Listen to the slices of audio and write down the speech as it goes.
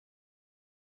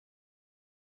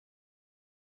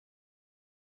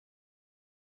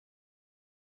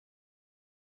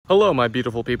Hello, my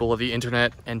beautiful people of the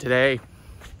internet, and today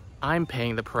I'm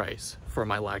paying the price for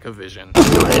my lack of vision.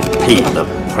 You have paid the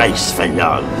price for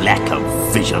your lack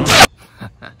of vision.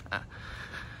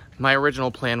 My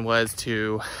original plan was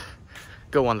to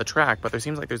go on the track, but there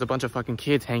seems like there's a bunch of fucking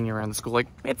kids hanging around the school. Like,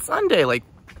 it's Sunday. Like,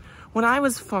 when I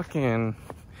was fucking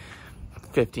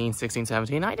 15, 16,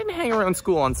 17, I didn't hang around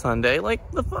school on Sunday.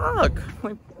 Like, the fuck?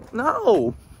 Like,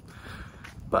 no.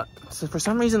 But so for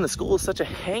some reason, the school is such a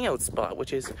hangout spot,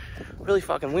 which is really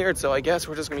fucking weird. So I guess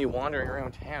we're just gonna be wandering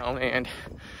around town and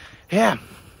yeah.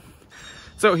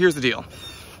 So here's the deal.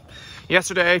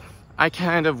 Yesterday, I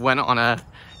kind of went on a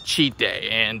cheat day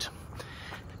and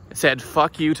said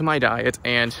fuck you to my diet,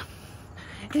 and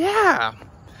yeah,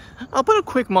 I'll put a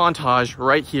quick montage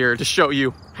right here to show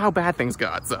you how bad things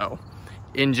got, so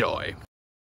enjoy.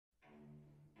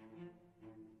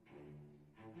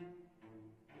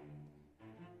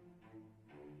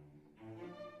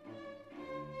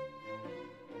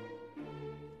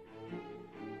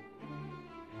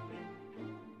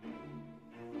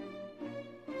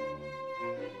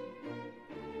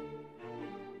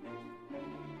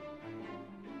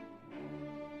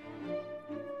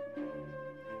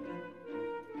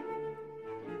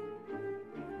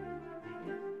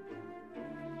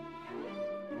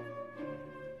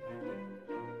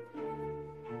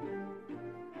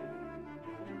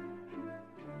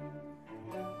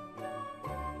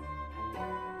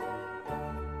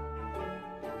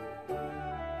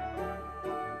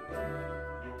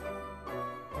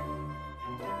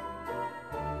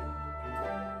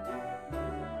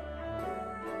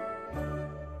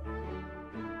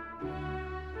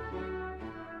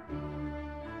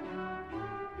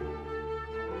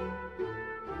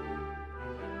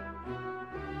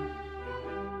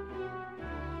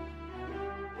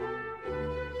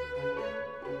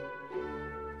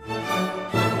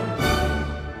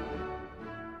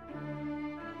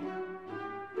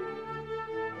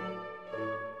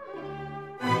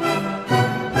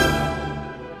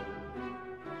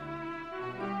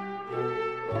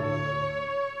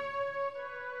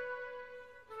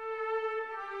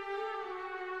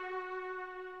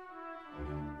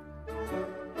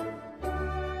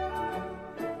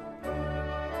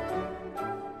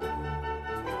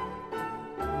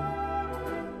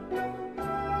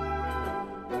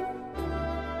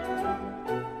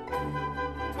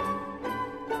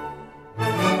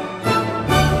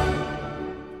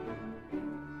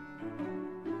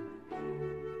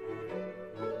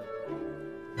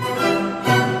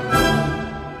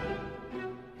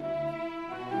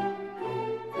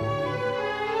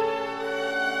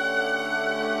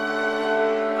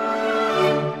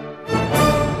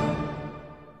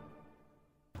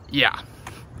 Yeah,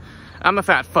 I'm a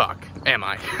fat fuck, am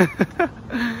I?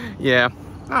 Yeah,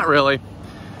 not really.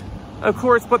 Of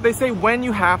course, but they say when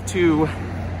you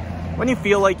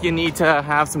feel like you need to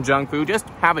have some junk food, just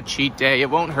have a cheat day. It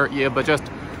won't hurt you, but just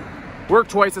work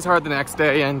twice as hard the next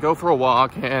day and go for a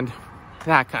walk and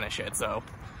that kind of shit. So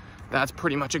that's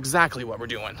pretty much exactly what we're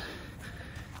doing.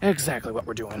 Exactly what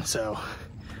we're doing, so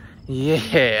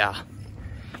yeah.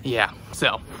 Yeah,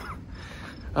 so,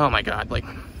 oh my God, like,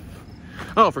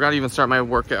 oh, I forgot to even start my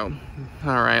workout.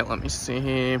 All right, let me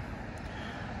see.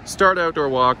 Start outdoor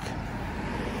walk.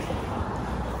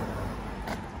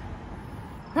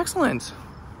 Excellent.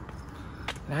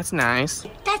 That's nice.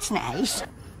 That's nice.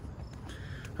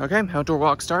 Okay, outdoor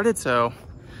walk started, so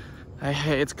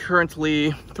it's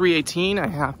currently 3:18. I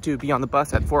have to be on the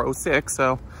bus at 4:06,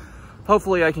 so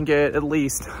hopefully I can get at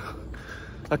least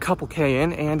a couple K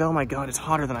in, and oh my God, it's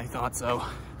hotter than I thought, so.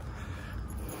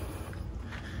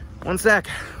 One sec.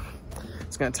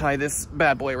 Just gonna tie this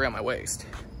bad boy around my waist.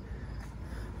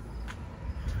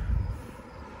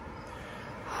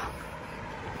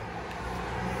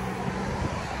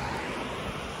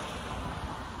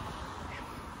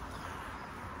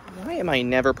 Why am I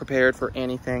never prepared for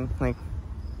anything? Like,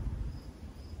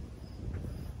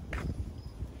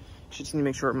 just need to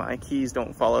make sure my keys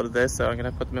don't fall out of this, so I'm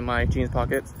gonna put them in my jeans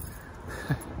pockets.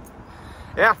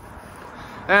 Yeah,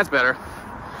 that's better.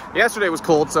 Yesterday was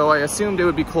cold, so I assumed it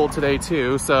would be cold today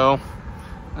too, so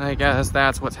I guess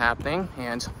that's what's happening.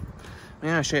 And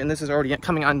yeah, shit, and this is already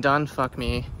coming undone. Fuck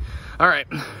me. All right,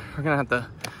 we're gonna have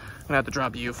to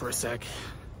drop you for a sec.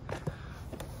 I'm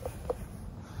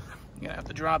gonna have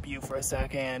to drop you for a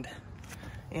sec, and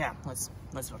yeah, let's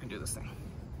fucking do this thing.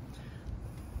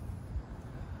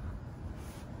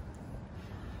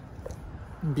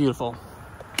 Beautiful,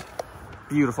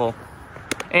 beautiful.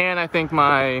 And I think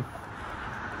my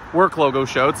work logo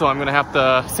showed, so I'm gonna have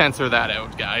to censor that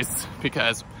out, guys,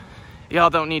 because y'all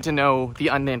don't need to know the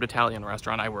unnamed Italian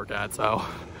restaurant I work at, so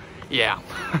yeah.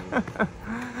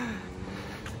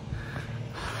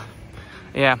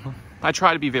 yeah, I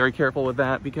try to be very careful with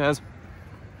that because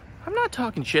I'm not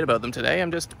talking shit about them today.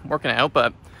 I'm just working out,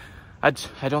 but I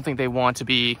don't think they want to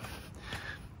be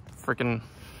freaking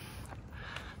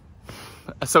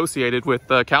associated with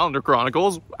the Calendar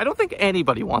Chronicles. I don't think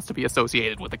anybody wants to be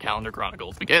associated with the Calendar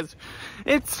Chronicles because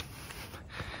it's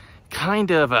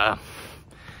kind of a,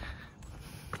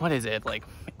 what is it, like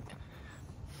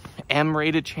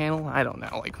M-rated channel? I don't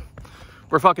know. Like,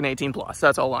 we're fucking 18 plus.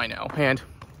 That's all I know. And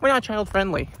we're not child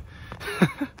friendly.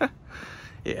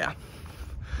 Yeah.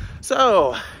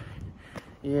 So,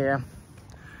 yeah.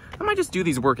 I might just do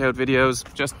these workout videos.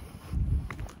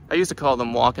 I used to call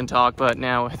them walk and talk, but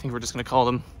now I think we're just gonna call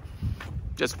them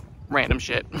just random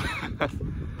shit.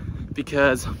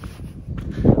 Because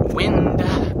wind,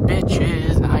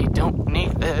 bitches, I don't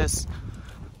need this.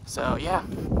 So, yeah.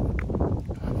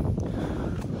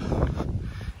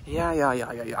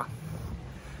 Yeah.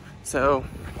 So,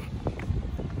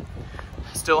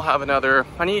 still have another,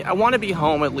 I want to be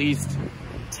home at least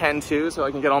 10-2 so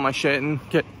I can get all my shit and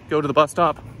go to the bus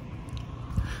stop.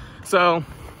 So,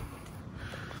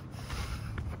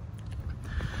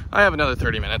 I have another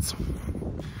 30 minutes.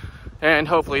 And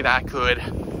hopefully that could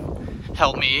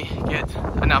help me get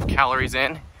enough calories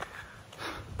in.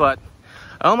 But,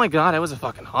 oh my god, I was a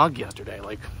fucking hog yesterday.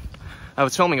 Like, I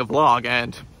was filming a vlog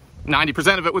and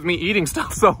 90% of it was me eating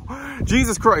stuff, so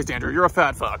Jesus Christ, Andrew, you're a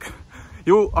fat fuck.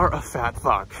 You are a fat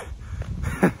fuck.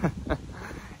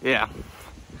 Yeah.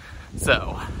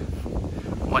 So,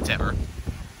 whatever.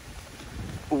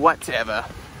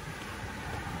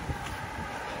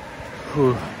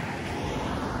 Whew.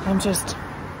 I'm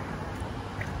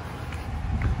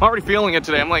already feeling it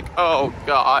today. I'm like, oh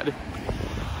god.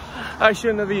 I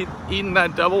shouldn't have eaten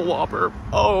that double Whopper.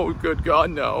 Oh, good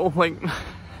god, no. Like,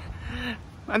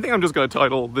 I think I'm just gonna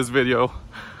title this video,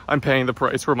 I'm paying the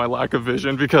price for my lack of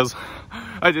vision, because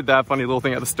I did that funny little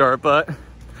thing at the start, but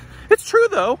it's true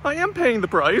though. I am paying the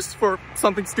price for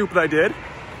something stupid I did.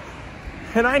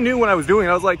 And I knew what I was doing.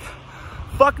 I was like,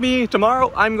 fuck me,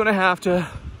 tomorrow I'm gonna have to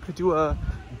do a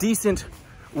decent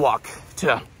walk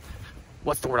to,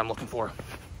 what's the word I'm looking for?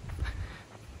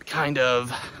 Kind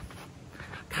of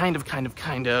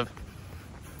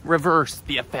reverse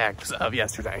the effects of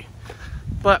yesterday.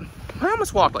 But I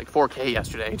almost walked like 4K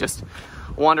yesterday, just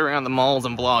wandering around the malls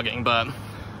and vlogging, but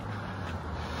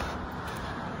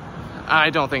I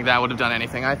don't think that would have done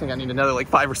anything. I think I need another like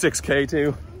 5 or 6K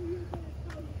to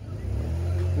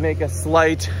make a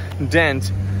slight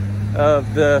dent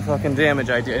of the fucking damage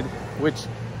I did, which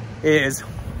is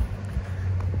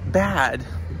bad.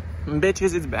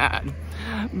 Bitches, it's bad.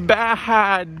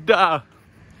 Bad.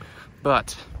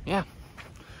 But, yeah.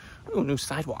 Ooh, new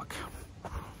sidewalk.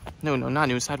 No, not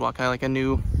new sidewalk. I like a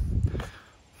new...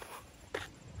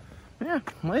 Yeah,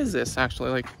 what is this actually?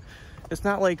 Like, it's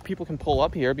not like people can pull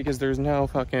up here because there's no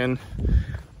fucking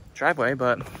driveway,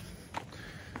 but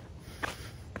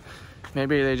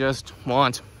maybe they just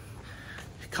want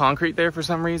concrete there for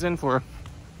some reason, for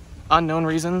unknown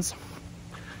reasons.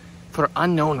 For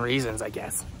unknown reasons, I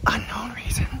guess. Unknown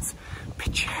reasons.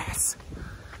 Bitches.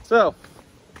 So,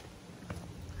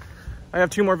 I have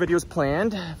 2 more videos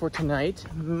planned for tonight.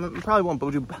 Probably won't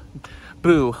do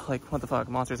Boo, like what the fuck,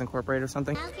 Monsters Incorporated or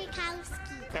something.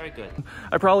 Very good.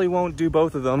 I probably won't do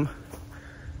both of them.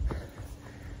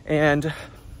 And,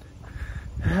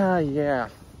 yeah.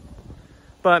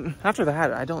 But after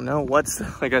that, I don't know what's,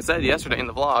 like I said yesterday in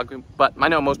the vlog, but I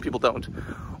know most people don't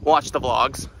watch the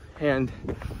vlogs. And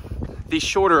these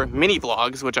shorter mini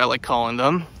vlogs, which I like calling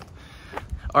them,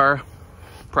 are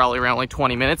probably around like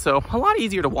 20 minutes, so a lot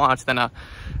easier to watch than a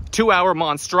 2-hour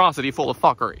monstrosity full of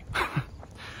fuckery.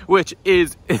 Which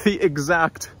is the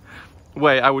exact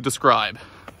way I would describe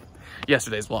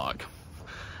yesterday's vlog.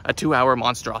 A 2-hour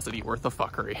monstrosity worth of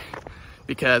fuckery.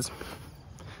 Because,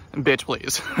 bitch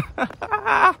please.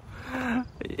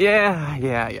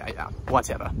 Yeah.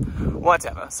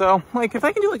 Whatever. So, like, if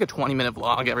I can do like a 20-minute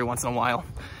vlog every once in a while,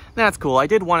 that's cool. I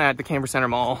did one at the Canberra Center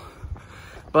Mall,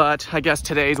 but I guess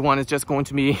today's one is just going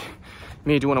to be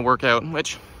me doing a workout,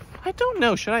 which I don't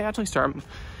know. Should I actually start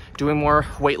doing more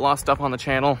weight loss stuff on the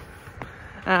channel?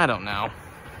 I don't know.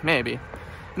 Maybe.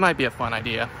 It might be a fun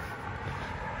idea.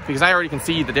 Because I already can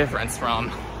see the difference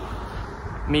from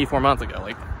me 4 months ago.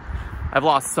 Like, I've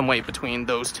lost some weight between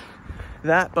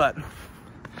that, but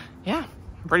yeah,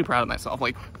 I'm pretty proud of myself.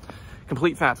 Like,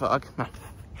 complete fat fuck.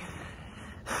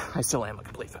 I still am a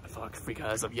complete fat fuck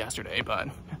because of yesterday, but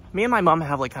me and my mom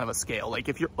have like kind of a scale. Like,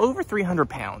 if you're over 300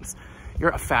 pounds, you're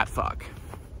a fat fuck.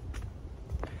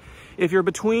 If you're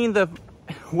between the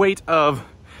weight of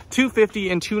 250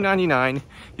 and 299,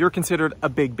 you're considered a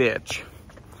big bitch.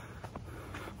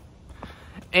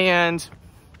 And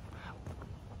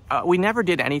we never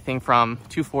did anything from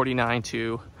 249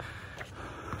 to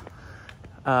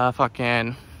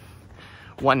fucking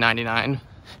 199.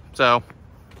 So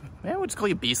yeah, we'll just call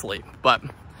you Beastly. But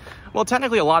well,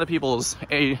 technically a lot of people's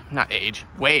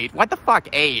weight. What the fuck,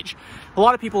 age? A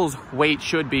lot of people's weight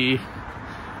should be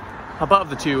above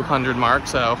the 200 mark.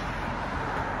 So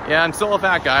yeah, I'm still a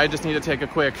fat guy. I just need to take a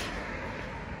quick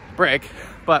break.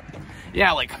 But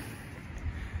yeah, like,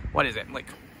 what is it? Like,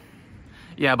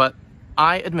 yeah, but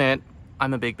I admit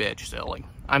I'm a big bitch still. Like,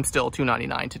 I'm still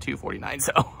 299 to 249.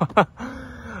 So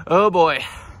oh boy.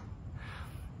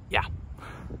 Yeah.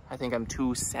 I think I'm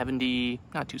 270,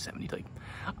 not 270, like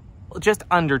just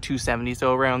under 270.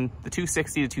 So around the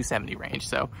 260 to 270 range.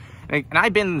 So, and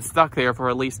I've been stuck there for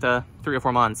at least 3 or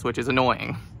 4 months, which is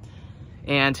annoying.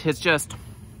 And it's just,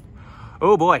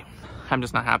 oh boy, I'm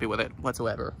just not happy with it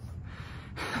whatsoever.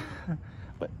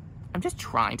 But I'm just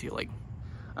trying to, like,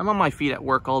 I'm on my feet at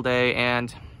work all day,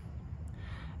 and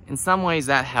in some ways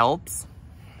that helps.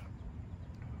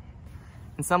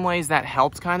 In some ways that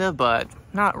helps kind of, but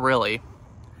not really.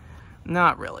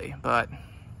 Not really, but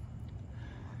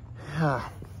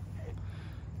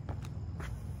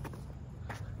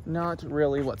not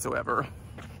really whatsoever.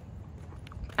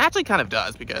 Actually kind of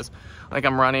does, because like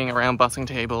I'm running around bussing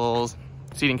tables,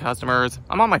 seating customers.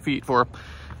 I'm on my feet for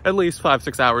at least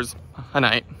 5-6 hours a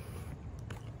night.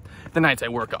 The nights I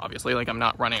work, obviously, like I'm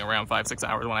not running around 5-6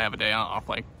 hours when I have a day off.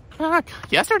 Like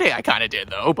yesterday I kind of did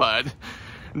though, but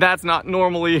that's not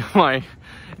normally my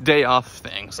day off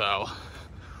thing, so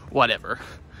whatever.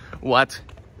 What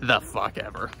the fuck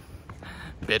ever.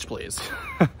 Bitch, please.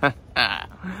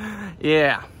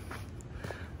 Yeah.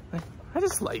 I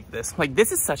just like this. Like,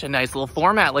 this is such a nice little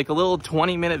format, like a little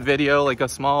 20-minute video, like a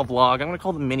small vlog. I'm gonna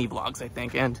call them mini vlogs, I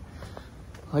think. And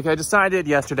like I decided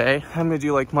yesterday, I'm gonna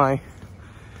do like my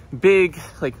big,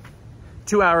 like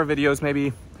 2-hour videos,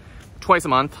 maybe twice a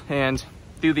month, and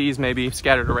do these maybe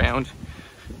scattered around,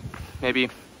 maybe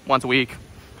once a week,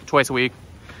 twice a week,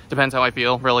 depends how I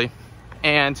feel, really.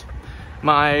 And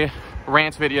my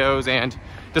rant videos and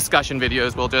discussion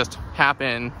videos will just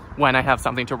happen when I have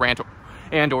something to rant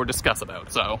and or discuss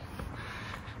about. So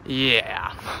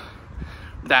yeah,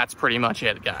 that's pretty much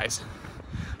it, guys.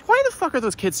 Why the fuck are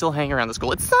those kids still hanging around the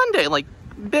school? It's Sunday. Like,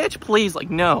 bitch, please. Like,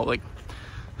 no. Like,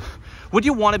 would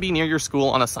you want to be near your school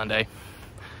on a Sunday?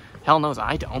 Hell knows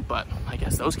I don't, but I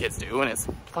guess those kids do, and it's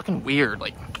fucking weird.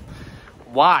 Like,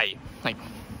 why? Like,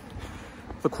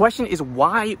 the question is,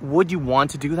 why would you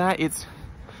want to do that? It's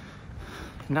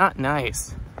not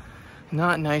nice.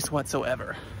 Not nice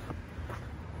whatsoever.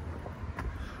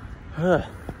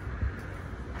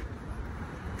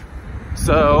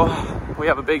 So, we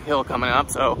have a big hill coming up,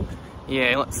 so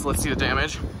yeah, let's see the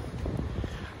damage.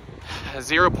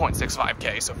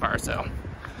 0.65K so far, so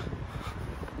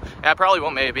yeah, I probably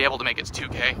won't be able to make it to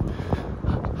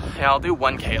 2K. Yeah, I'll do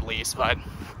 1K at least, but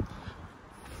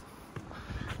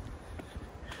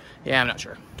yeah, I'm not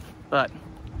sure. But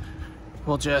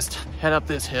we'll just head up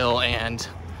this hill and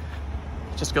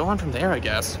just go on from there, I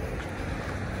guess.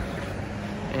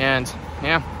 And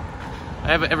yeah, I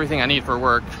have everything I need for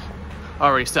work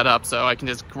already set up, so I can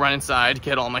just run inside,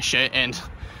 get all my shit, and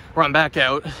run back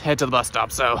out, head to the bus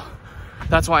stop. So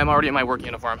that's why I'm already in my work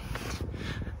uniform.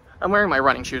 I'm wearing my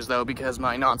running shoes though, because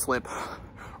my non-slip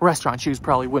restaurant shoes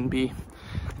probably wouldn't be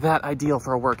that ideal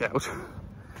for a workout.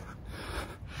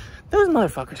 Those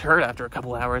motherfuckers hurt after a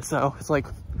couple hours, so it's like,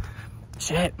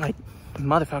 shit, like,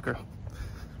 motherfucker.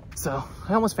 So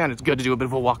I almost found it's good to do a bit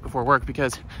of a walk before work,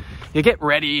 because you get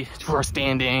ready for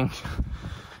standing.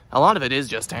 A lot of it is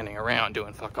just standing around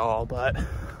doing fuck all, but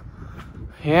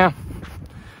yeah.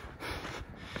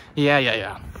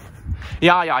 Yeah.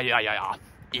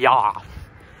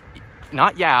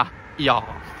 Not yeah.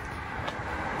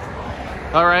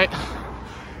 All right,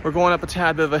 we're going up a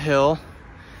tad bit of a hill.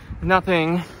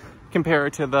 Nothing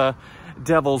compared to the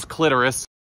devil's clitoris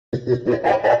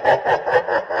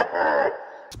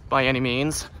by any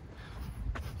means,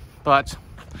 but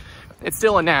it's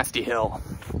still a nasty hill,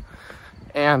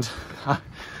 and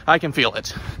I can feel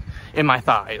it in my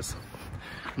thighs,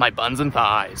 my buns and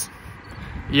thighs.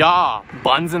 Yeah,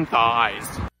 buns and thighs.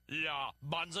 Yeah,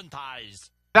 buns and thighs.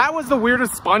 That was the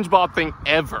weirdest SpongeBob thing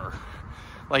ever.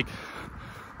 Like,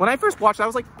 when I first watched it, I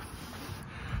was like,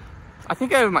 I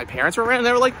think my parents were around and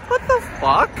they were like, what the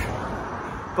fuck?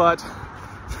 But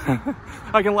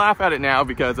I can laugh at it now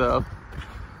because of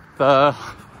not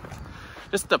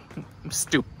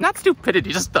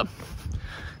stupidity, just the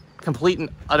complete and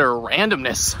utter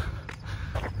randomness,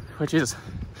 which is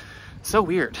so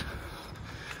weird,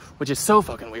 which is so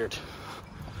fucking weird.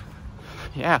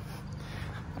 Yeah,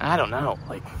 I don't know,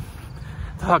 like,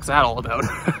 the fuck's that all about?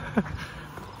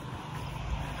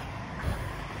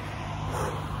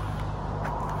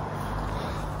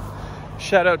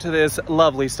 Shout out to this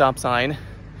lovely stop sign.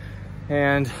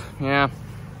 And yeah,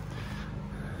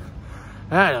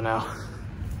 I don't know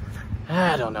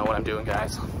what I'm doing,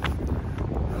 guys.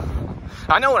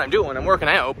 I know what I'm doing, I'm working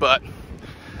out, but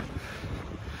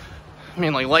I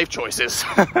mean, like, life choices.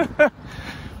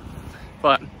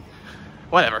 But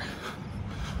whatever.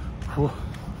 Whew.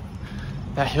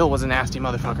 That hill was a nasty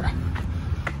motherfucker.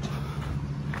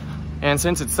 And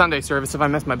since it's Sunday service, if I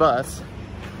miss my bus,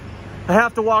 I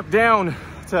have to walk down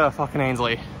to fucking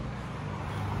Ainsley.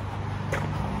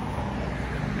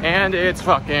 And it's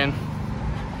fucking,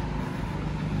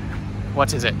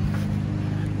 what is it?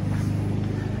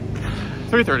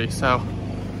 3:30, so.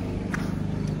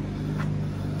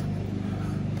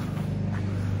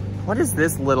 What is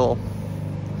this little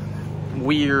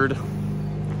weird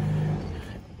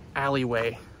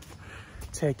alleyway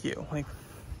take you? Like,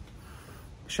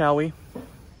 shall we?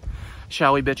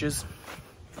 Shall we, bitches?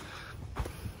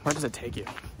 Where does it take you?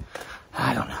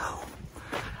 I don't know.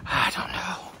 I don't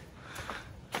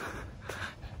know.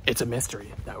 It's a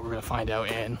mystery that we're gonna find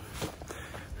out in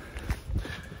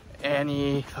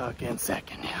any fucking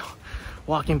second now.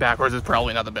 Walking backwards is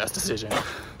probably not the best decision.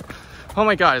 Oh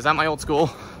my God, is that my old school?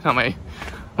 No, my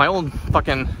old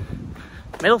fucking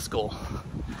middle school.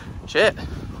 Shit.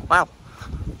 Wow.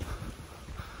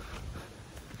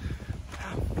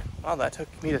 Well, that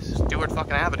took me to Stewart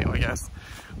fucking Avenue, I guess.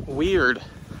 Weird.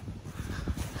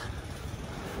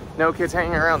 No kids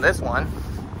hanging around this one.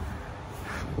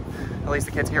 At least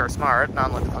the kids here are smart,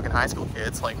 not like the fucking high school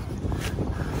kids. Like,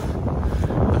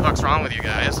 what the fuck's wrong with you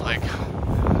guys? Like,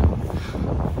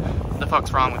 what the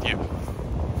fuck's wrong with you?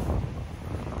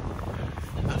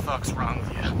 What the fuck's wrong with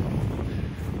you?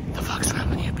 What the fuck's wrong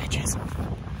with you, bitches?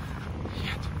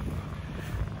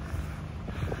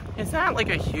 Is that like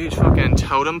a huge fucking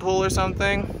totem pole or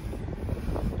something?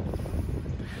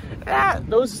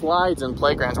 Those slides and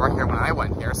playgrounds weren't here when I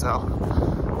went here, so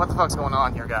what the fuck's going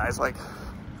on here, guys? Like,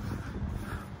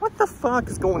 what the fuck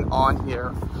is going on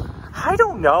here? I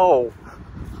don't know.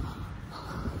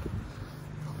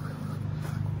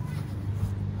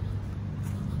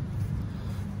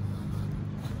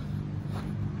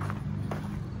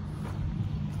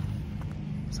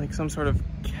 It's like some sort of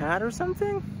cat or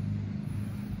something?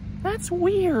 That's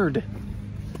weird.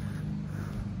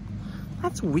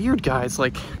 That's weird, guys.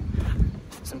 Like,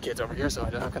 some kids over here, so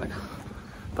I'm not gonna go.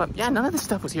 But yeah, none of this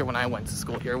stuff was here when I went to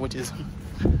school here, which is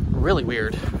really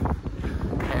weird.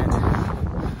 And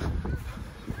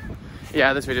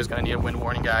yeah, this video is gonna need a wind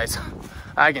warning, guys.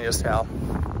 I can just tell.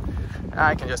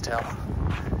 I can just tell.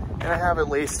 And I have at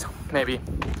least maybe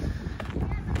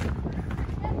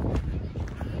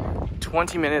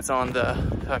 20 minutes on the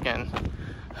fucking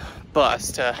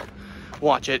bus to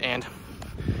watch it and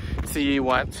see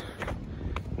what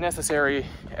necessary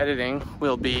editing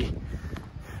will be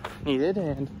needed.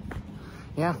 And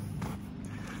yeah,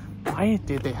 why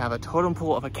did they have a totem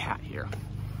pole of a cat here?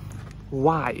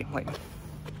 Why? Like,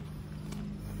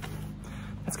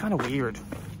 that's kind of weird.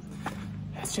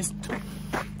 It's just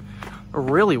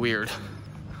really weird.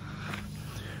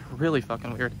 Really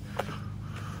fucking weird.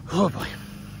 Oh boy.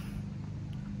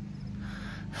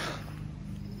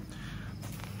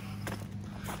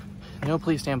 No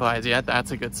please stand by as yet, that's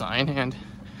a good sign. And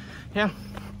yeah,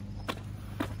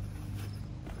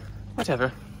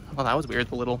 whatever. Well, that was weird.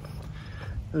 The little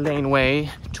laneway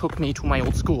took me to my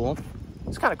old school.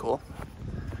 It's kind of cool.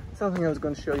 Something I was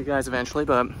going to show you guys eventually,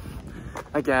 but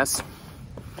I guess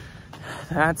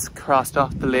that's crossed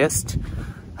off the list.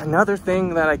 Another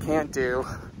thing that I can't do.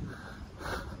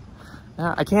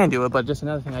 I can do it, but just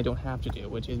another thing I don't have to do,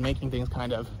 which is making things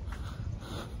kind of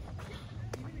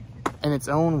in its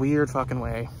own weird fucking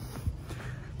way.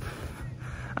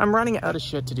 I'm running out of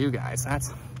shit to do, guys.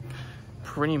 That's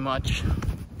pretty much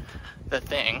the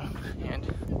thing. And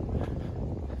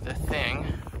the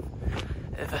thing,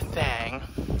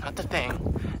 not the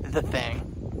thing, the thing.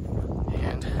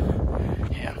 And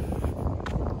yeah.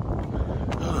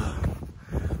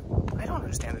 I don't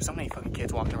understand. There's so many fucking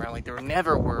kids walking around like they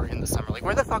never were in the summer. Like,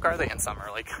 where the fuck are they in summer?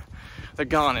 Like, they're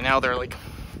gone, and now they're like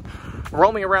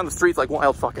roaming around the streets like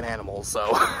wild fucking animals.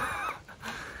 So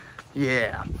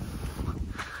yeah,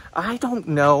 I don't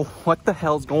know what the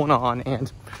hell's going on, and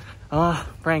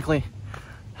frankly,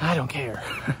 I don't care.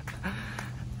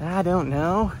 I don't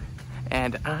know,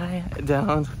 and I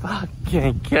don't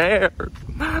fucking care.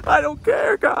 I don't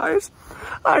care, guys.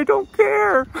 I don't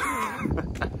care.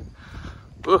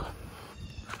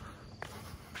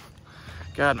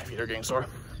 God, my feet are getting sore.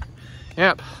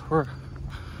 Yep,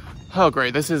 oh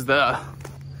great, this is the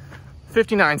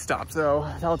 59 stops, so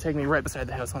that'll take me right beside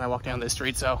the house when I walk down this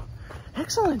street, so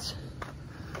excellent.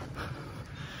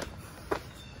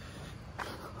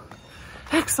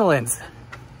 Excellent.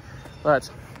 But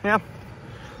yeah,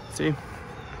 see,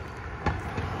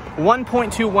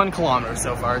 1.21 kilometers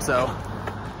so far, so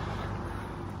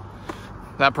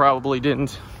that probably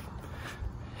didn't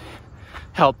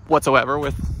help whatsoever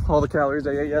with all the calories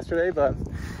I ate yesterday, but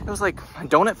it was like a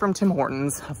donut from Tim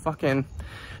Hortons, a fucking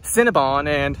Cinnabon,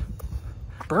 and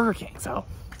Burger King. So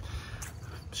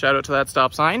shout out to that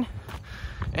stop sign.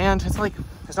 And it's like,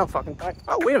 there's no fucking fire.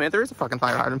 Oh, wait a minute, there is a fucking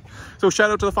fire hydrant. So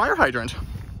shout out to the fire hydrant.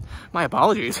 My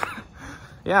apologies.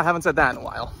 Yeah, I haven't said that in a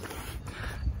while.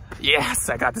 Yes,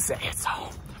 I got to say it. So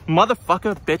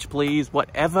motherfucker, bitch, please,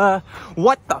 whatever,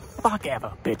 what the fuck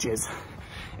ever, bitches.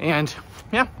 And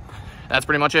yeah, that's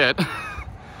pretty much it.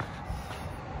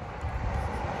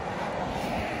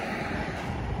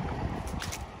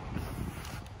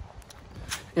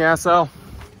 Yeah, so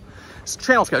it's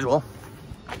channel schedule.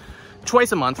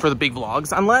 Twice a month for the big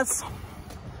vlogs, unless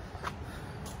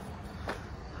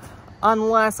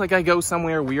like I go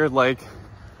somewhere weird, like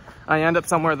I end up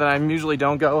somewhere that I usually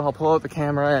don't go, I'll pull out the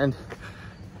camera and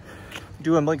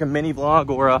do like a mini vlog,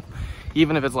 or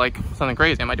even if it's like something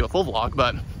crazy, I might do a full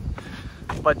vlog,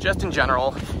 but just in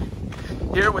general,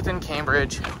 here within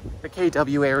Cambridge, the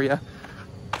KW area,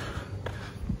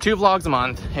 2 vlogs a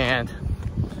month and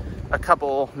a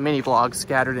couple mini vlogs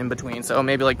scattered in between. So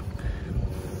maybe like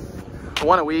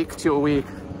 1 a week, 2 a week,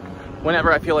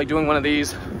 whenever I feel like doing one of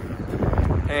these.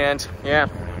 And yeah,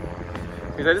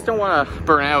 because I just don't want to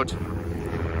burn out.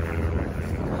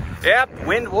 Yep,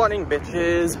 wind warning,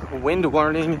 bitches. Wind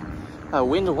warning.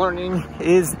 Wind warning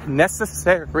is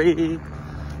necessary.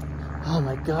 Oh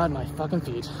my god, my fucking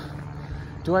feet.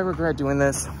 Do I regret doing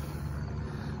this?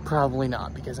 Probably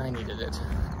not, because I needed it.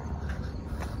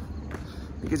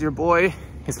 Because your boy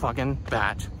is fucking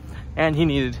fat, and he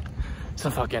needed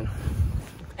some fucking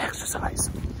exercise.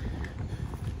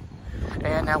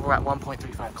 And now we're at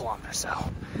 1.35 kilometers,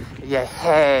 so yeah,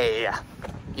 hey,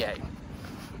 yay,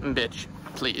 bitch,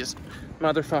 please,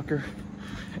 motherfucker.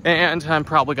 And I'm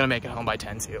probably gonna make it home by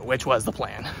 10 too, which was the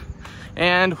plan.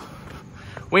 And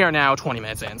we are now 20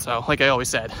 minutes in, so like I always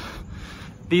said,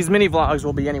 these mini vlogs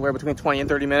will be anywhere between 20 and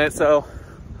 30 minutes, so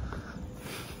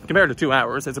compared to 2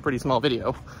 hours, it's a pretty small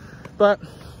video. But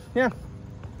yeah,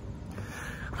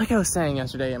 like I was saying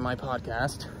yesterday in my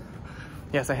podcast,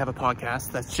 yes, I have a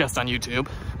podcast that's just on YouTube.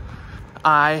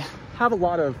 I have a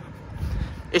lot of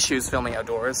issues filming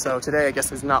outdoors, so today I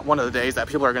guess is not one of the days that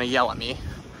people are gonna yell at me,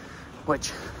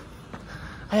 which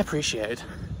I appreciate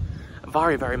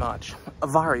very, very much.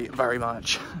 Very, very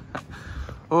much.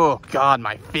 Oh God,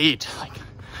 my feet. Like,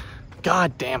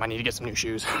 God damn, I need to get some new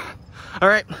shoes. All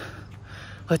right,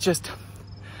 let's just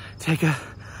take a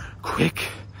quick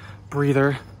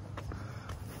breather.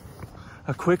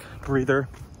 A quick breather.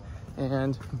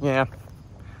 And yeah,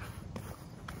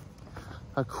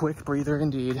 a quick breather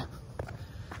indeed.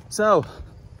 So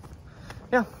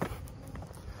yeah,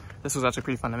 this was actually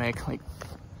pretty fun to make. Like,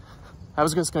 I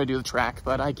was just gonna do the track,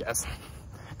 but I guess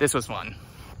this was fun.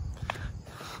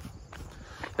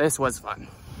 This was fun.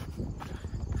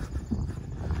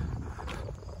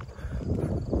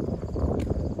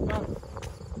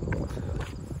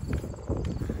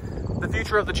 The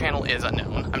future of the channel is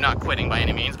unknown. I'm not quitting by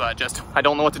any means, but just, I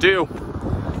don't know what to do,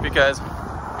 because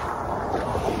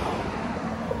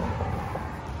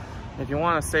if you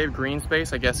want to save green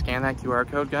space, I guess scan that QR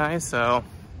code, guys. So,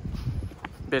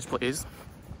 bitch, please.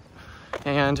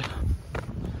 And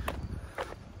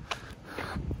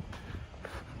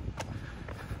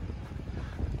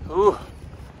ooh.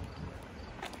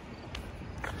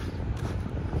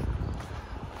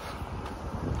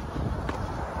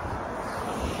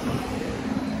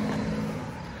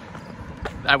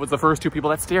 I was the first 2 people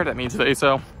that stared at me today,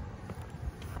 so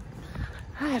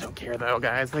I don't care though,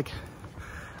 guys. Like,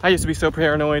 I used to be so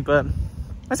paranoid, but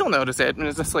I still notice it, and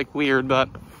it's just like weird, but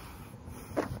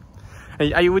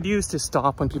I would used to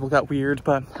stop when people got weird,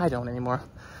 but I don't anymore.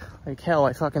 Like, hell,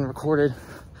 I fucking recorded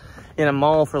in a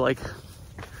mall for like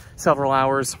several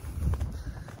hours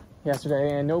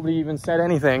yesterday, and nobody even said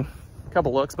anything. A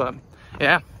couple looks, but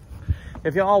yeah.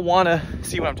 If y'all want to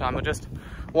see what I'm talking about, just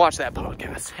watch that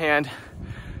podcast. And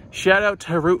shout out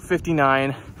to Route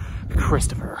 59,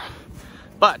 Christopher.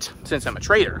 But since I'm a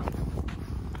trader,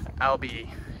 I'll be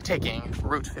taking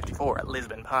Route 54 at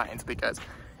Lisbon Pines because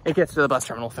it gets to the bus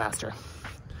terminal faster.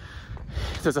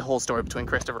 There's a whole story between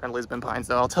Christopher and Lisbon Pines,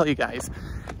 so I'll tell you guys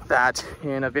that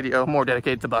in a video more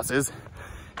dedicated to buses.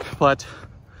 But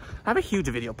I have a huge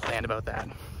video planned about that.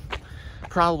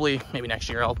 Probably, maybe next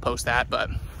year I'll post that, but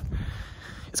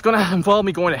It's gonna involve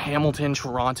me going to Hamilton,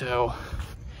 Toronto,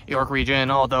 York region,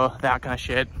 all that kind of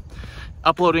shit.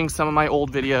 Uploading some of my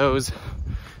old videos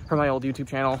from my old YouTube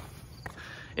channel.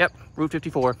 Yep, Route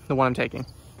 54, the one I'm taking.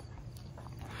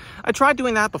 I tried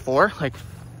doing that before. Like,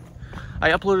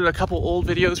 I uploaded a couple old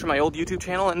videos from my old YouTube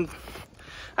channel and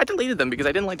I deleted them because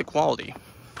I didn't like the quality.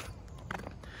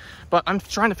 But I'm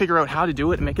trying to figure out how to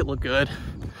do it and make it look good.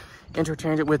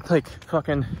 Interchange it with like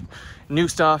fucking new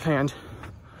stuff and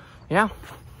yeah,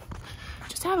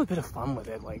 just have a bit of fun with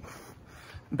it. Like,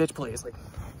 bitch please, like,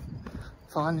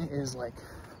 fun is like,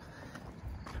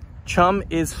 chum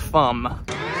is fum.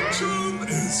 Chum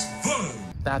is fun.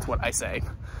 That's what I say.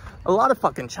 A lot of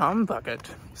fucking chum bucket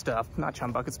stuff. Not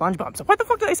chum bucket, SpongeBob. So why the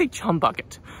fuck did I say chum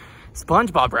bucket?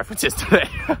 SpongeBob references today.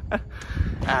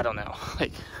 I don't know.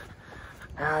 Like,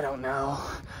 I don't know.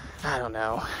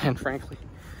 And frankly,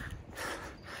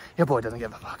 your boy doesn't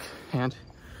give a fuck. And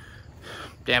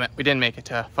damn it, we didn't make it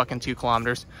to fucking 2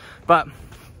 kilometers. But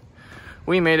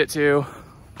we made it to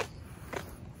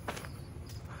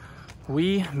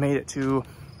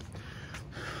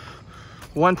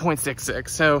 1.66.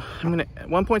 So I'm gonna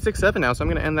 1.67 now. So I'm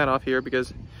gonna end that off here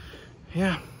because,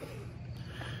 yeah.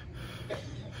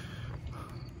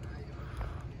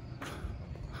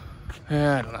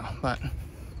 I don't know, but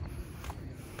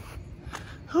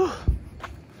whew.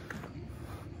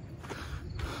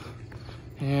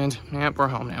 And yeah, we're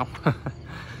home now.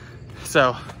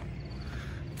 So,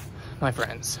 my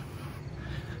friends,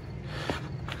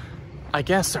 I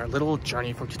guess our little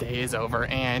journey for today is over,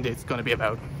 and it's going to be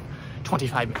about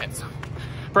 25 minutes.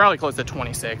 Probably close to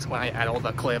 26 when I add all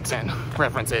the clips and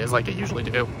references like I usually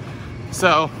do.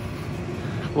 So,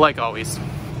 like always,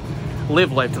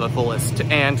 live life to the fullest,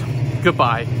 and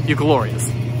goodbye, you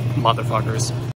glorious motherfuckers.